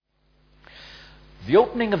The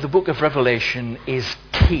opening of the book of Revelation is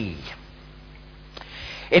key.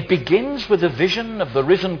 It begins with a vision of the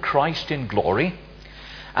risen Christ in glory,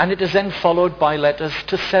 and it is then followed by letters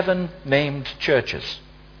to 7 named churches.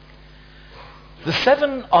 The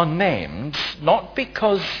 7 are named not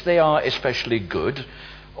because they are especially good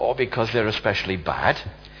or because they're especially bad,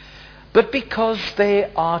 but because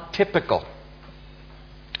they are typical.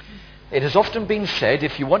 It has often been said,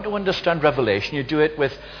 if you want to understand Revelation, you do it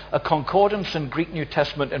with a concordance and Greek New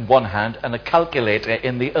Testament in one hand and a calculator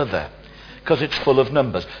in the other, because it's full of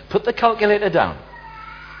numbers. Put the calculator down.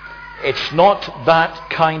 It's not that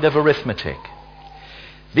kind of arithmetic.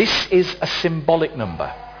 This is a symbolic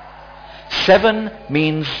number. 7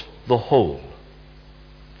 means the whole.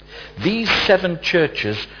 These 7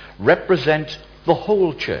 churches represent the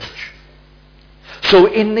whole church. So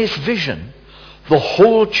in this vision, the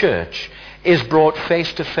whole church is brought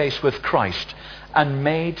face to face with Christ and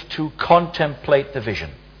made to contemplate the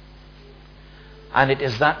vision. And it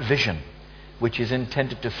is that vision which is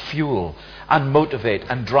intended to fuel and motivate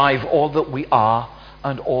and drive all that we are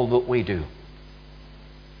and all that we do.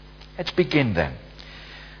 Let's begin then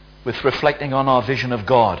with reflecting on our vision of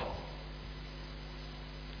God.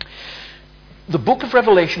 The book of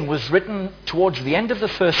Revelation was written towards the end of the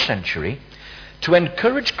 1st century to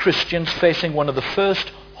encourage Christians facing one of the first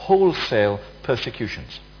wholesale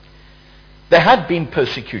persecutions. There had been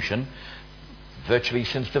persecution virtually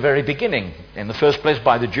since the very beginning, in the first place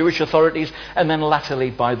by the Jewish authorities and then latterly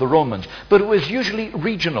by the Romans. But it was usually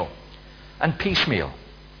regional and piecemeal.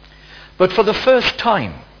 But for the first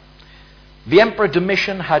time, the Emperor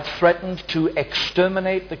Domitian had threatened to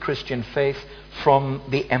exterminate the Christian faith from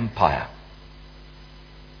the empire.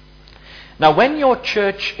 Now, when your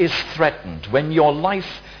church is threatened, when your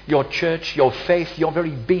life, your church, your faith, your very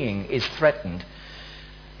being is threatened,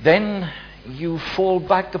 then you fall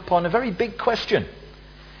back upon a very big question.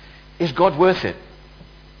 Is God worth it?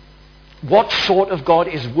 What sort of God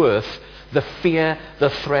is worth the fear, the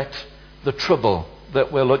threat, the trouble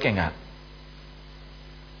that we're looking at?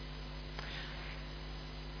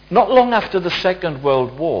 Not long after the Second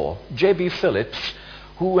World War, J.B. Phillips,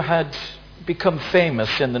 who had become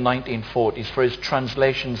famous in the 1940s for his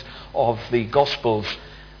translations of the Gospels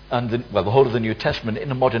and the whole of the New Testament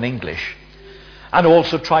into modern English, and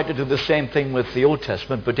also tried to do the same thing with the Old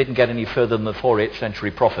Testament but didn't get any further than the 4th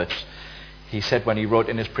century prophets. He said when he wrote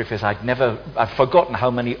in his preface, I've forgotten how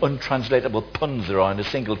many untranslatable puns there are in a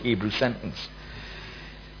single Hebrew sentence.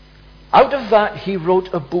 Out of that he wrote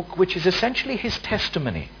a book which is essentially his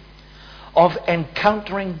testimony of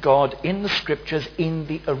encountering God in the Scriptures in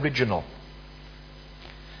the original.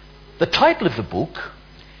 The title of the book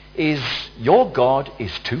is Your God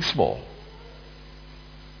is Too Small.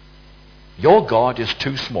 Your God is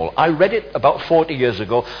Too Small. I read it about 40 years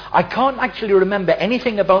ago. I can't actually remember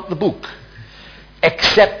anything about the book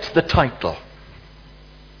except the title.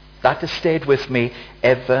 That has stayed with me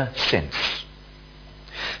ever since.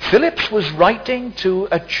 Phillips was writing to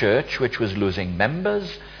a church which was losing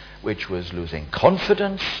members, which was losing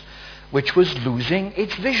confidence, which was losing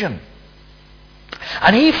its vision.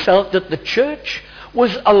 And he felt that the church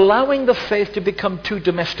was allowing the faith to become too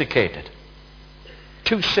domesticated,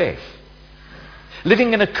 too safe.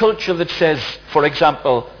 Living in a culture that says, for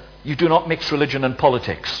example, you do not mix religion and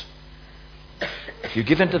politics. If you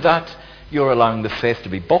give in to that, you're allowing the faith to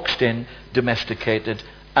be boxed in, domesticated,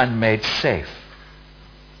 and made safe.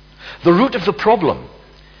 The root of the problem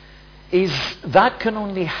is that can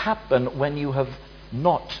only happen when you have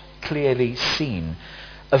not clearly seen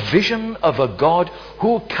a vision of a God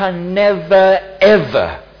who can never,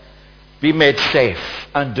 ever be made safe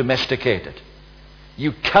and domesticated.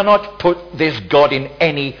 You cannot put this God in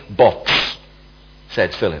any box,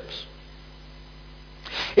 said Phillips.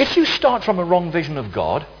 If you start from a wrong vision of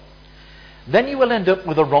God, then you will end up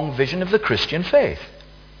with a wrong vision of the Christian faith.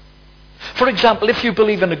 For example, if you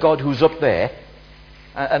believe in a God who's up there,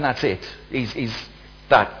 and that's it, he's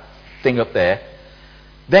that thing up there,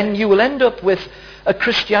 then you will end up with a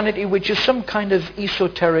Christianity which is some kind of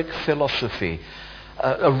esoteric philosophy,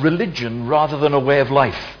 a religion rather than a way of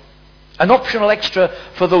life. An optional extra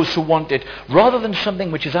for those who want it, rather than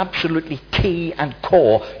something which is absolutely key and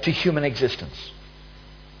core to human existence.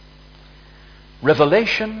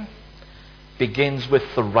 Revelation begins with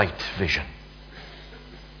the right vision.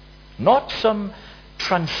 Not some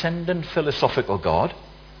transcendent philosophical God.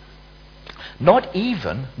 Not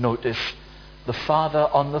even, notice, the Father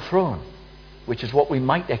on the throne, which is what we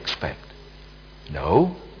might expect.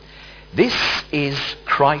 No, this is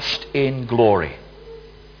Christ in glory.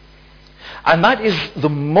 And that is the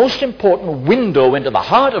most important window into the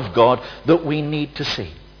heart of God that we need to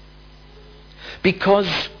see.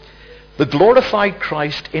 Because the glorified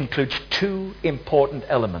Christ includes two important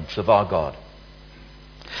elements of our God.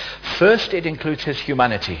 First, it includes his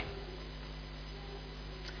humanity.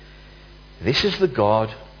 This is the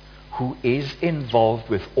God who is involved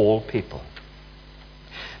with all people.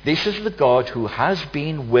 This is the God who has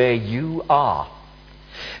been where you are.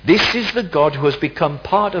 This is the God who has become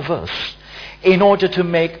part of us in order to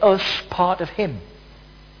make us part of him.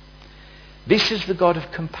 This is the God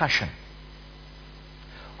of compassion,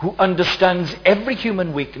 who understands every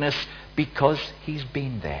human weakness because he's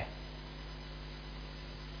been there.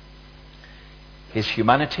 His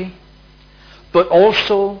humanity, but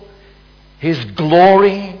also his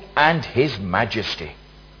glory and his majesty.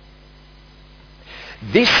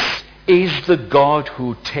 This is the God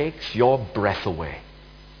who takes your breath away.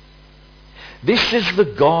 This is the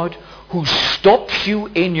God who stops you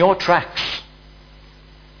in your tracks.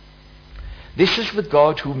 This is the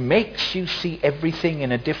God who makes you see everything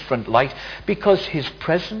in a different light because his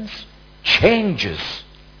presence changes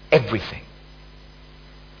everything.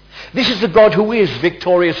 This is the God who is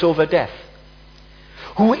victorious over death,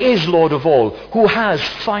 who is Lord of all, who has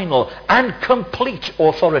final and complete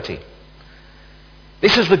authority.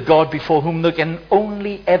 This is the God before whom there can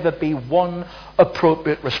only ever be one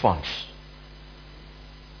appropriate response: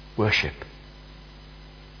 worship.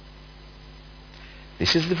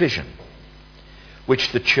 This is the vision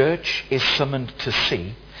which the church is summoned to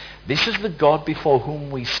see. This is the God before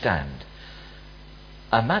whom we stand.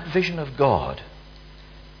 And that vision of God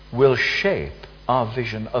will shape our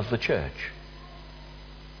vision of the church.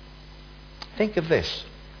 Think of this.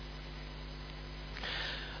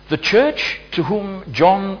 The church to whom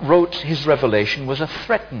John wrote his revelation was a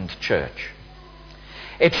threatened church.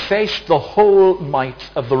 It faced the whole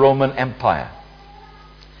might of the Roman Empire.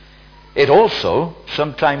 It also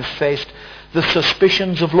sometimes faced the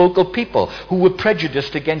suspicions of local people who were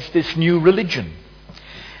prejudiced against this new religion.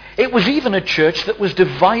 It was even a church that was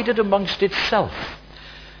divided amongst itself.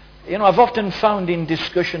 You know, I've often found in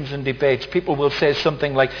discussions and debates, people will say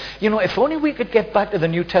something like, if only we could get back to the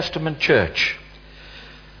New Testament church.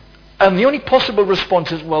 And the only possible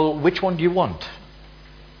response is, well, which one do you want?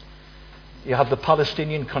 You have the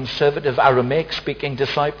Palestinian conservative Aramaic-speaking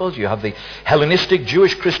disciples. You have the Hellenistic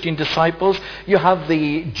Jewish Christian disciples. You have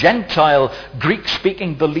the Gentile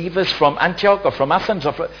Greek-speaking believers from Antioch or from Athens.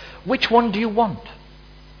 Which one do you want?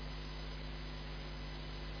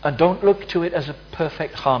 And don't look to it as a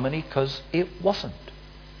perfect harmony, because it wasn't.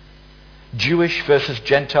 Jewish versus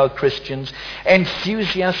Gentile Christians,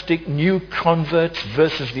 enthusiastic new converts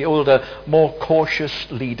versus the older, more cautious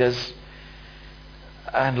leaders.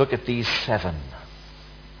 And look at these seven.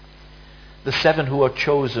 The seven who are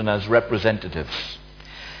chosen as representatives.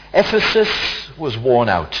 Ephesus was worn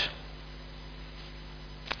out.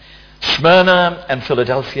 Smyrna and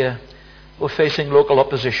Philadelphia were facing local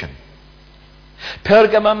opposition.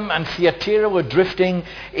 Pergamum and Thyatira were drifting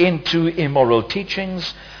into immoral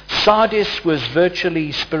teachings. Sardis was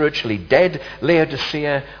virtually spiritually dead.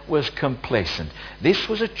 Laodicea was complacent. This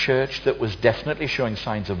was a church that was definitely showing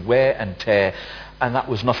signs of wear and tear, and that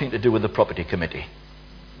was nothing to do with the property committee.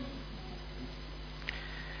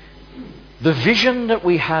 The vision that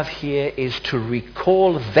we have here is to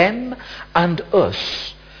recall them and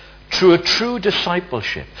us to a true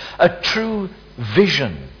discipleship, a true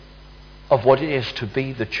vision of what it is to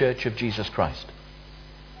be the church of Jesus Christ.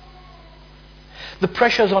 The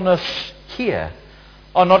pressures on us here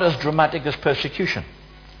are not as dramatic as persecution,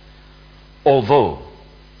 although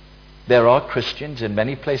there are Christians in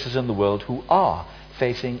many places in the world who are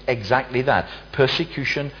facing exactly that,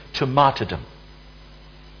 persecution to martyrdom.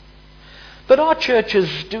 But our churches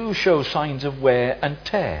do show signs of wear and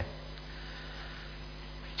tear.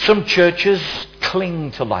 Some churches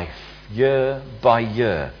cling to life year by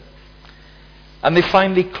year, and they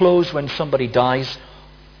finally close when somebody dies.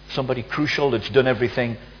 Somebody crucial that's done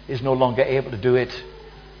everything is no longer able to do it,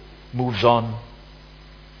 moves on,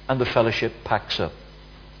 and the fellowship packs up.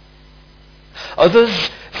 Others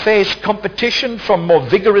face competition from more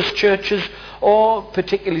vigorous churches, or,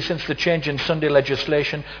 particularly since the change in Sunday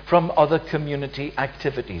legislation, from other community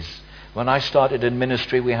activities. When I started in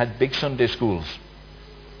ministry, we had big Sunday schools,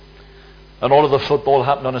 and all of the football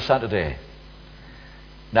happened on a Saturday.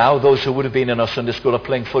 Now those who would have been in our Sunday school are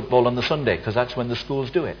playing football on the Sunday, because that's when the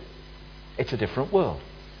schools do it. It's a different world.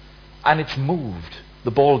 And it's moved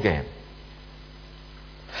the ball game.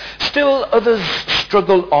 Still others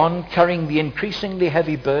struggle on, carrying the increasingly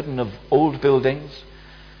heavy burden of old buildings,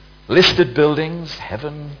 listed buildings.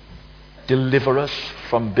 Heaven deliver us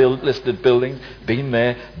from listed buildings. Been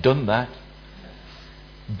there, done that.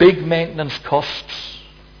 Big maintenance costs.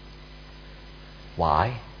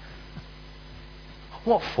 Why?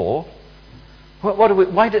 What for?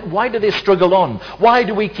 Why do they struggle on? Why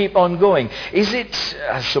do we keep on going? Is it,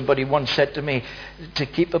 as somebody once said to me, to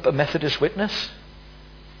keep up a Methodist witness?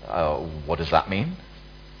 What does that mean?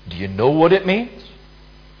 Do you know what it means?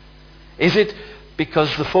 Is it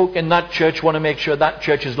because the folk in that church want to make sure that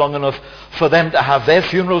church is long enough for them to have their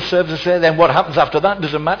funeral services there? Then what happens after that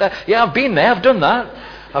doesn't matter. Yeah, I've been there, I've done that.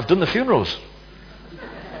 I've done the funerals.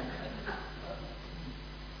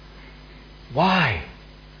 Why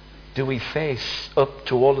do we face up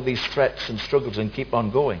to all of these threats and struggles and keep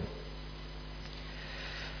on going?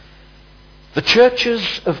 The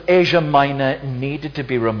churches of Asia Minor needed to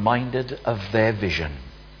be reminded of their vision.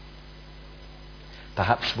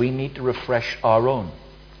 Perhaps we need to refresh our own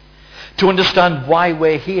to understand why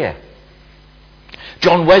we're here.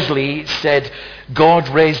 John Wesley said, God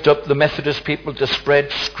raised up the Methodist people to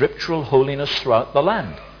spread scriptural holiness throughout the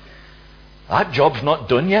land. That job's not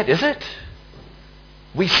done yet, is it?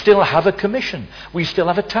 We still have a commission. We still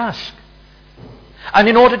have a task. And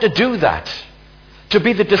in order to do that, to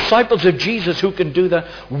be the disciples of Jesus who can do that,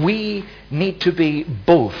 we need to be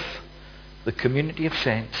both the community of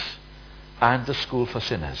saints and the school for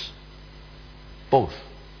sinners. Both.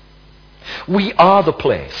 We are the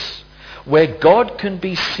place where God can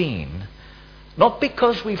be seen, not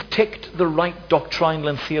because we've ticked the right doctrinal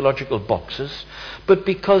and theological boxes, but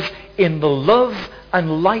because in the love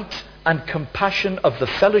and light and compassion of the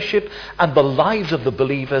fellowship and the lives of the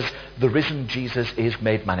believers, the risen Jesus is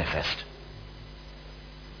made manifest.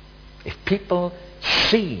 If people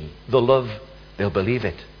see the love, they'll believe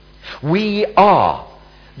it. We are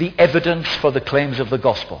the evidence for the claims of the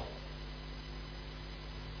gospel.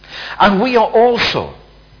 And we are also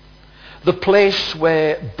the place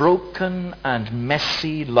where broken and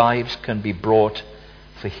messy lives can be brought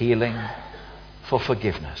for healing, for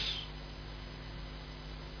forgiveness.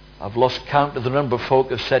 I've lost count of the number of folk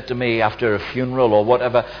who have said to me after a funeral or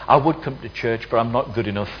whatever, I would come to church, but I'm not good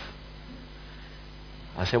enough.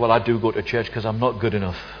 I say, well, I do go to church because I'm not good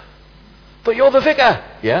enough. But you're the vicar.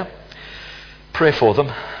 Yeah. Pray for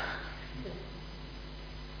them.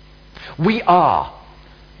 We are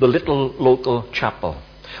the little local chapel.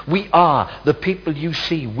 We are the people you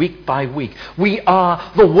see week by week. We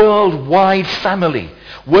are the worldwide family,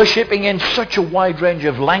 worshipping in such a wide range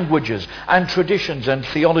of languages and traditions and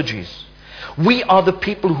theologies. We are the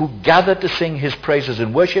people who gather to sing his praises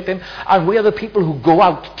and worship him, and we are the people who go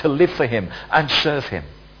out to live for him and serve him.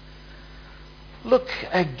 Look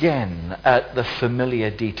again at the familiar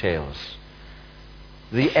details,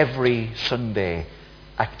 the every Sunday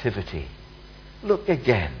activity. Look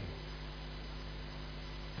again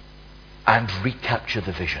and recapture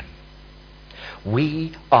the vision.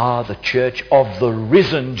 We are the church of the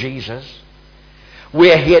risen Jesus.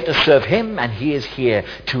 We are here to serve him, and he is here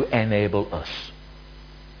to enable us.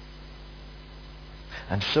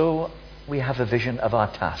 And so we have a vision of our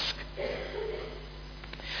task.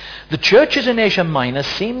 The churches in Asia Minor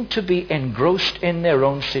seemed to be engrossed in their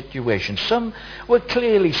own situation. Some were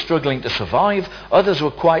clearly struggling to survive. Others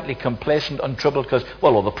were quietly complacent, untroubled, because,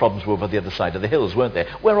 well, all the problems were over the other side of the hills, weren't they?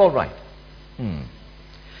 We're all right.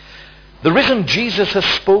 The risen Jesus has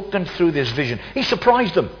spoken through this vision. He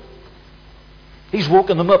surprised them. He's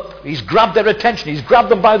woken them up. He's grabbed their attention. He's grabbed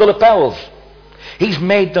them by the lapels. He's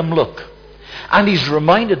made them look. And he's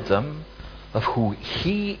reminded them of who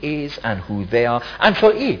he is and who they are. And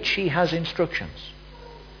for each, he has instructions.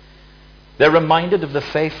 They're reminded of the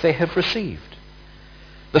faith they have received.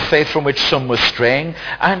 The faith from which some were straying,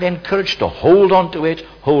 and encouraged to hold on to it,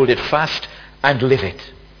 hold it fast, and live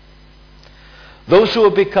it. Those who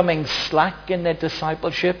are becoming slack in their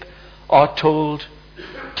discipleship are told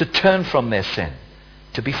to turn from their sin,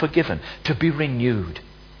 to be forgiven, to be renewed.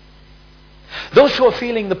 Those who are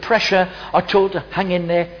feeling the pressure are told to hang in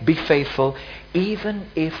there, be faithful, even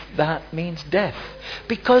if that means death.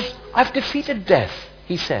 Because I've defeated death,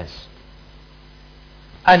 he says.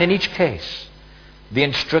 And in each case, the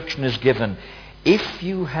instruction is given, if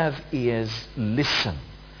you have ears, listen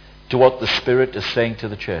to what the Spirit is saying to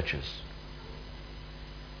the churches.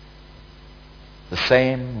 The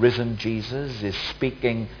same risen Jesus is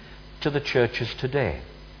speaking to the churches today.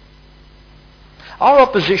 Our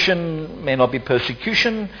opposition may not be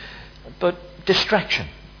persecution, but distraction.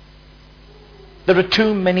 There are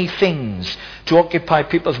too many things to occupy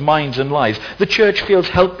people's minds and lives. The church feels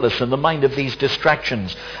helpless in the mind of these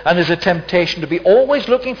distractions, and there's a temptation to be always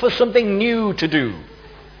looking for something new to do.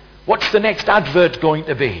 What's the next advert going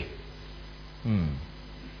to be?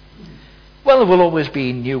 Well, there will always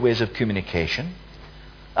be new ways of communication.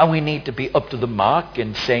 And we need to be up to the mark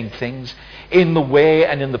in saying things in the way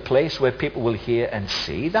and in the place where people will hear and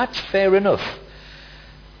see. That's fair enough.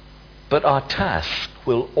 But our task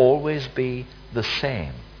will always be the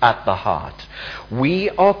same at the heart. We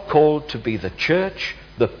are called to be the church,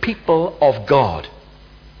 the people of God.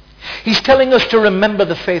 He's telling us to remember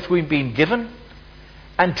the faith we've been given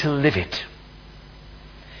and to live it.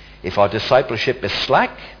 If our discipleship is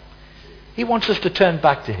slack, he wants us to turn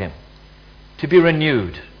back to him, to be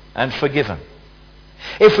renewed and forgiven.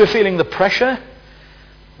 If we're feeling the pressure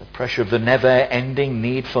of the never-ending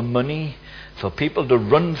need for money, for people to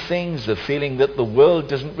run things, the feeling that the world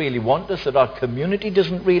doesn't really want us, that our community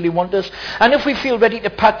doesn't really want us, and if we feel ready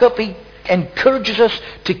to pack up, he encourages us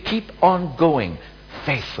to keep on going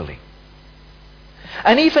faithfully.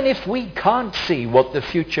 And even if we can't see what the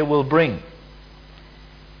future will bring,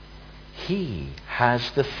 he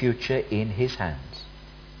has the future in his hands.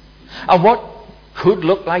 And what could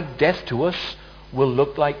look like death to us will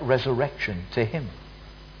look like resurrection to him.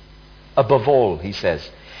 Above all, he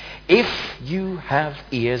says, if you have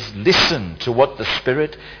ears, listen to what the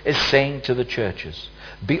Spirit is saying to the churches.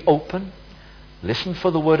 Be open, listen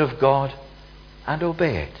for the word of God, and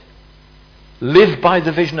obey it. Live by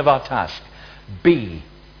the vision of our task. Be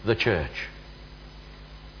the church.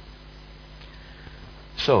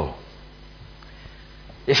 So,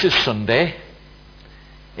 this is Sunday.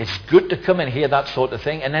 It's good to come and hear that sort of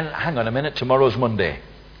thing, and then, hang on a minute, tomorrow's Monday.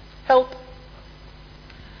 Help.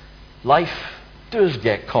 Life does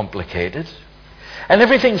get complicated, and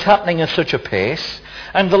everything's happening at such a pace,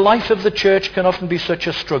 and the life of the church can often be such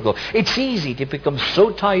a struggle. It's easy to become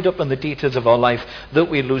so tied up in the details of our life that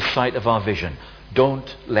we lose sight of our vision.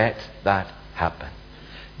 Don't let that happen.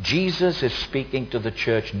 Jesus is speaking to the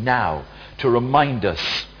church now to remind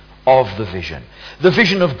us of the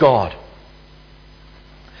vision of God.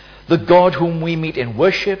 The God whom we meet in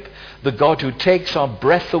worship, the God who takes our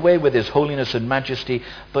breath away with his holiness and majesty,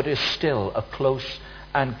 but is still a close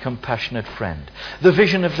and compassionate friend. The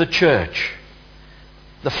vision of the church,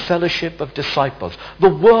 the fellowship of disciples,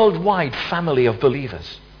 the worldwide family of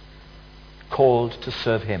believers called to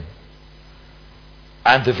serve him.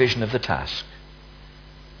 And the vision of the task,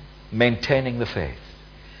 maintaining the faith,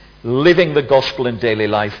 living the gospel in daily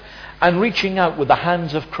life, and reaching out with the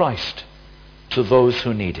hands of Christ to those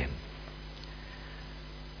who need him.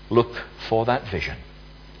 Look for that vision.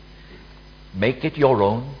 Make it your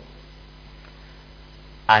own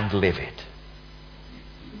and live it.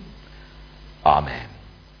 Amen.